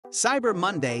Cyber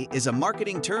Monday is a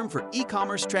marketing term for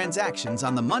e-commerce transactions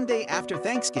on the Monday after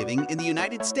Thanksgiving in the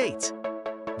United States.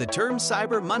 The term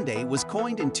Cyber Monday was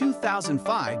coined in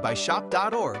 2005 by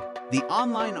Shop.org, the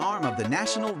online arm of the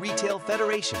National Retail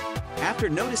Federation, after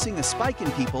noticing a spike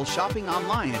in people shopping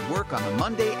online at work on the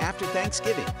Monday after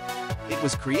Thanksgiving. It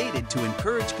was created to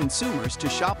encourage consumers to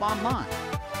shop online.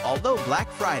 Although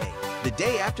Black Friday, the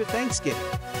day after Thanksgiving,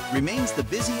 remains the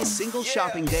busiest single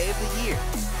shopping day of the year,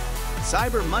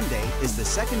 Cyber Monday is the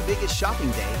second biggest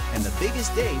shopping day and the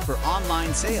biggest day for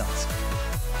online sales.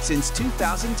 Since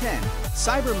 2010,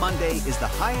 Cyber Monday is the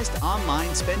highest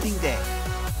online spending day.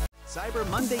 Cyber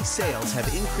Monday sales have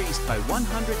increased by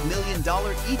 $100 million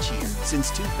each year since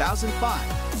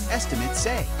 2005, estimates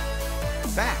say.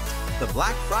 Fact, the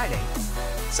Black Friday,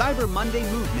 Cyber Monday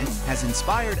movement has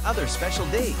inspired other special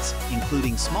days,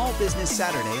 including Small Business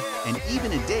Saturday and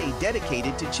even a day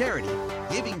dedicated to charity,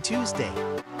 Giving Tuesday.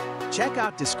 Check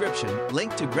out description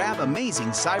link to grab amazing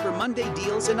Cyber Monday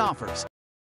deals and offers.